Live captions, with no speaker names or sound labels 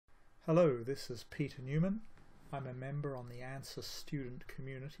Hello, this is Peter Newman. I'm a member on the ANSWER student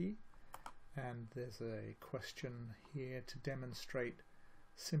community, and there's a question here to demonstrate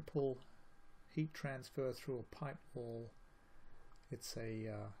simple heat transfer through a pipe wall. It's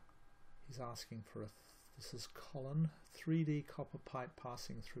he's asking for this is Colin, 3D copper pipe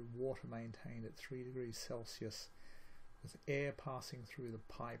passing through water maintained at 3 degrees Celsius with air passing through the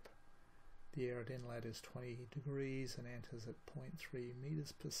pipe. The air at inlet is 20 degrees and enters at 0.3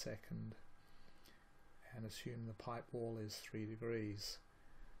 meters per second, and assume the pipe wall is 3 degrees.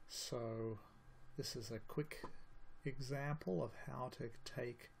 So this is a quick example of how to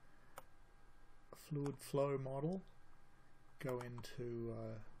take a fluid flow model, go into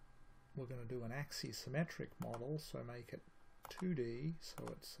we're going to do an axisymmetric model, so make it 2D so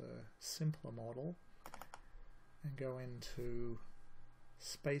it's a simpler model, and go into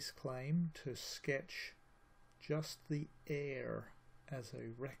space claim to sketch just the air as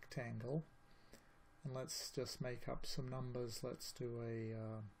a rectangle, and let's just make up some numbers. Let's do a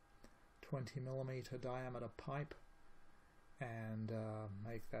 20mm diameter pipe and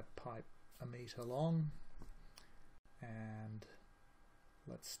make that pipe a meter long, and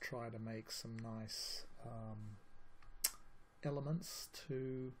let's try to make some nice elements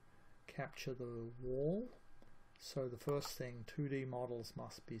to capture the wall. So the first thing, 2D models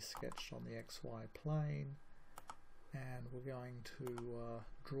must be sketched on the XY plane, and we're going to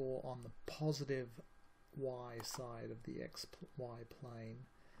draw on the positive Y side of the XY plane.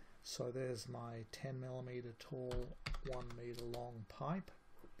 So there's my 10mm tall, 1 meter long pipe,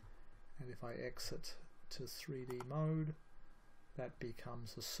 and if I exit to 3D mode, that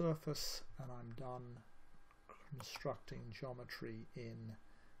becomes a surface, and I'm done constructing geometry in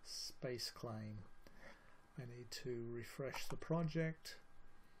space claim. I need to refresh the project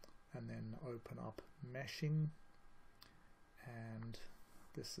and then open up meshing, and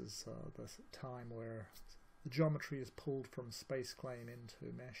this is the time where the geometry is pulled from space claim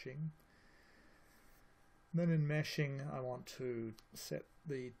into meshing. And then in meshing I want to set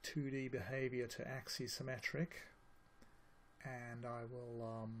the 2D behavior to axisymmetric, and I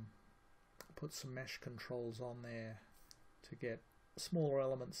will put some mesh controls on there to get smaller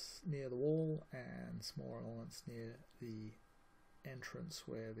elements near the wall and smaller elements near the entrance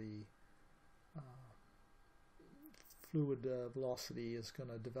where the fluid velocity is going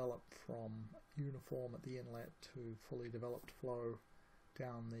to develop from uniform at the inlet to fully developed flow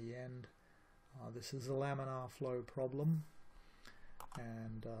down the end. This is a laminar flow problem,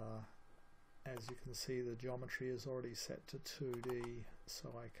 and as you can see, the geometry is already set to 2D, so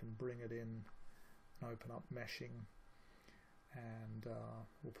I can bring it in and open up meshing, and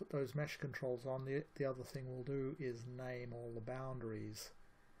we'll put those mesh controls on. The other thing we'll do is name all the boundaries,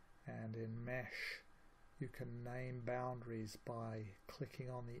 and in mesh you can name boundaries by clicking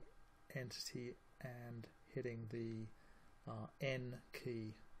on the entity and hitting the N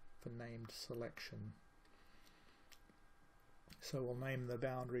key for named selection. So we'll name the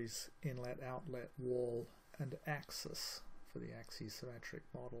boundaries inlet, outlet, wall, and axis for the axisymmetric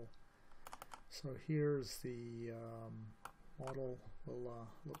model. So here's the model. We'll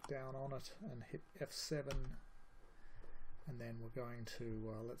look down on it and hit F7, and then we're going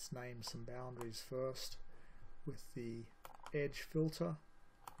to let's name some boundaries first. With the edge filter,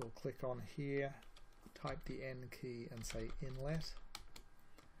 we'll click on here, type the N key and say inlet,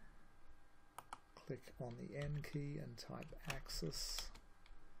 click on the N key and type axis,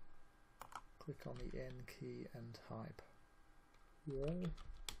 click on the N key and type wall,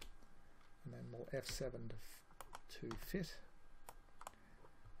 and then we'll F7 to fit,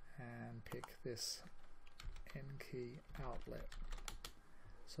 and pick this N key outlet.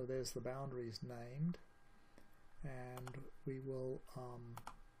 So there's the boundaries named, and we will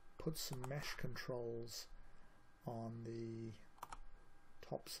put some mesh controls on the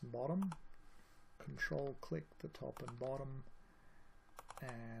tops and bottom. Control click the top and bottom,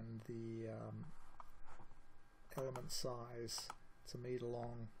 and the element size, it's a meter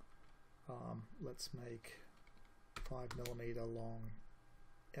long. Let's make 5mm long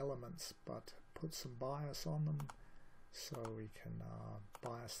elements, but put some bias on them so we can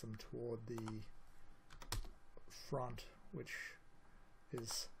bias them toward the front, which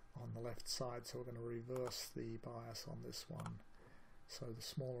is on the left side, so we're going to reverse the bias on this one. So the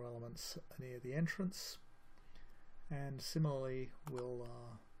smaller elements are near the entrance, and similarly we'll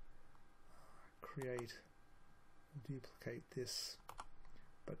duplicate this,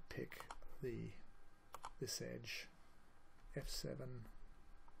 but pick this edge, F7,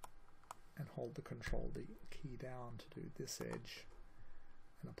 and hold the Control D key down to do this edge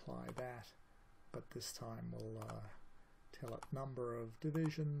and apply that, but this time we'll tell it number of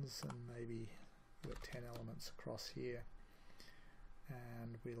divisions, and maybe we've got 10 elements across here,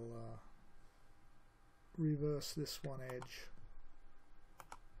 and we'll reverse this one edge,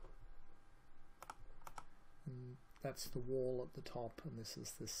 and that's the wall at the top, and this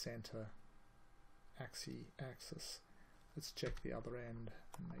is the center axis. Let's check the other end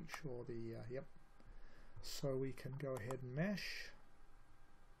and make sure the yep. So we can go ahead and mesh,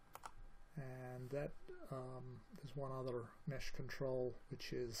 and that there's one other mesh control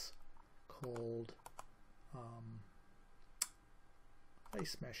which is called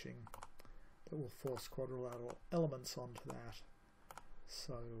face meshing that will force quadrilateral elements onto that.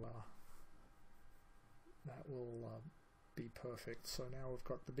 So that will be perfect. So now we've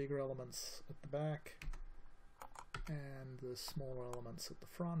got the bigger elements at the back and the smaller elements at the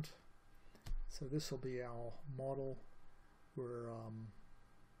front. So this will be our model. We're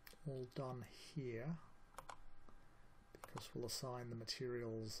all done here because we'll assign the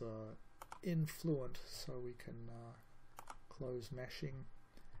materials in Fluent, so we can close meshing,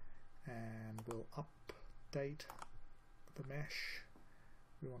 and we'll update the mesh.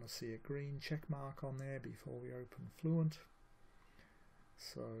 We want to see a green check mark on there before we open Fluent.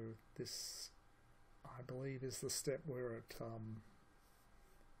 So this, I believe, is the step where it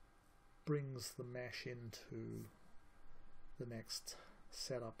brings the mesh into the next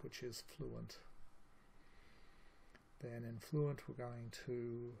setup, which is Fluent. Then in Fluent we're going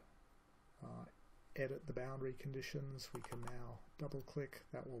to edit the boundary conditions. We can now double click.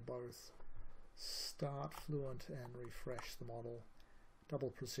 That will both start Fluent and refresh the model. Double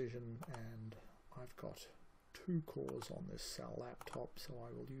precision, and I've got 2 cores on this laptop, so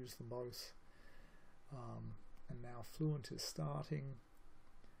I will use them both. And now Fluent is starting,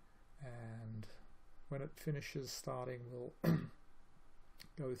 and when it finishes starting we'll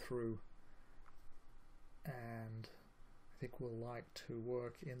go through, and I think we'll like to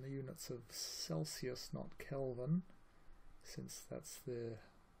work in the units of Celsius, not Kelvin, since that's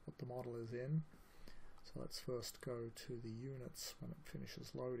what the model is in. So let's first go to the units when it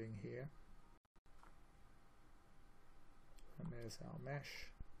finishes loading here. And there's our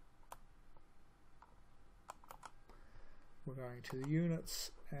mesh. We're going to the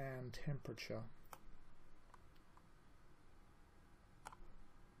units and temperature.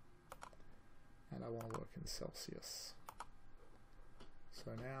 And I want to work in Celsius.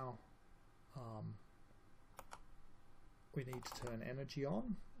 So now we need to turn energy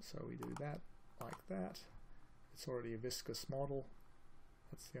on, so we do that like that. It's already a viscous model.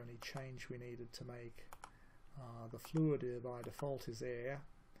 That's the only change we needed to make. The fluid by default is air.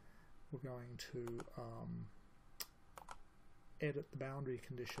 We're going to edit the boundary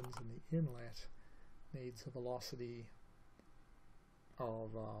conditions, and the inlet needs a velocity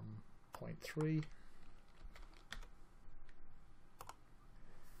of 0.3.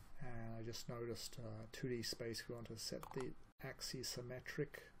 And I just noticed 2D space, we want to set the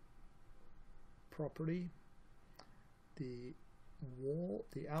axisymmetric property. The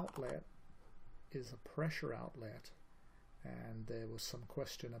outlet is a pressure outlet, and there was some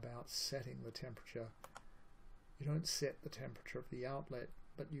question about setting the temperature. You don't set the temperature of the outlet,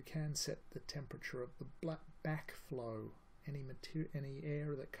 but you can set the temperature of the backflow. Any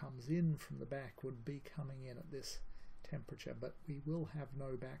air that comes in from the back would be coming in at this temperature, but we will have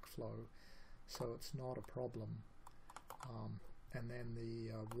no backflow, so it's not a problem. And then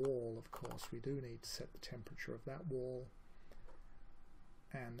the wall, of course, we do need to set the temperature of that wall,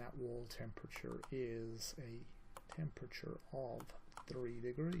 and that wall temperature is a temperature of 3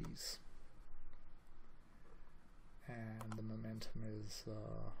 degrees. And the momentum is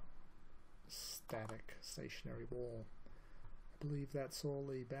static, stationary wall. I believe that's all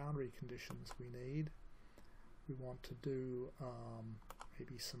the boundary conditions we need. We want to do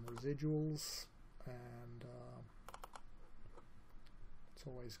maybe some residuals, and it's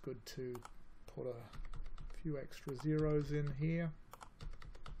always good to put a few extra zeros in here.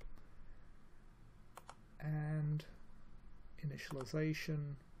 And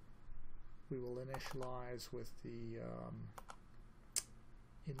initialization, we will initialize with the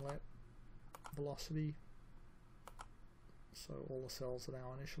inlet velocity. So all the cells are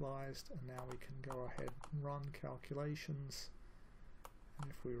now initialized, and now we can go ahead and run calculations. And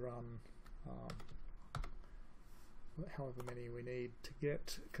if we run however many we need to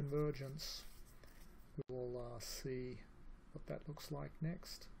get convergence, we will see what that looks like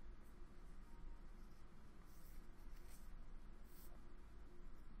next.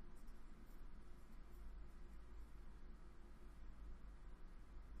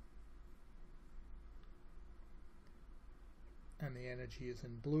 And the energy is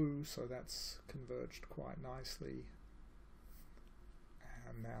in blue, so that's converged quite nicely.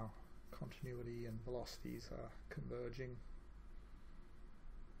 and now continuity and velocities are converging.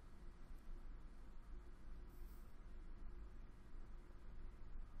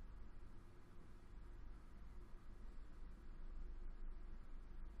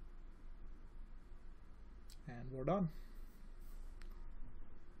 And we're done.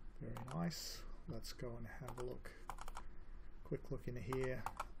 Very nice. Let's go and have a look, quick look in here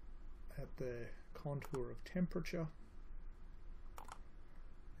at the contour of temperature.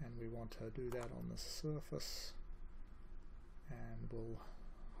 And we want to do that on the surface, and we'll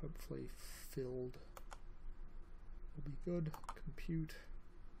hopefully filled will be good. Compute,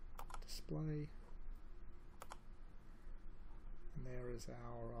 display, and there is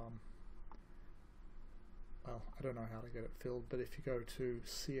our well, I don't know how to get it filled, but if you go to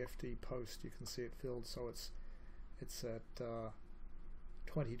CFD post, you can see it filled. So it's at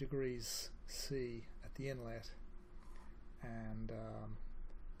 20 degrees C at the inlet, and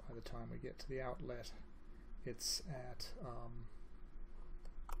by the time we get to the outlet, it's at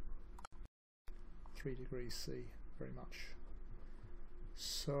 3 degrees C, very much.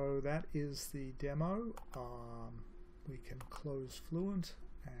 So that is the demo. We can close Fluent,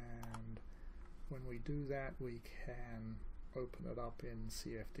 and when we do that, we can open it up in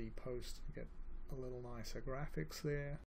CFD post and get a little nicer graphics there.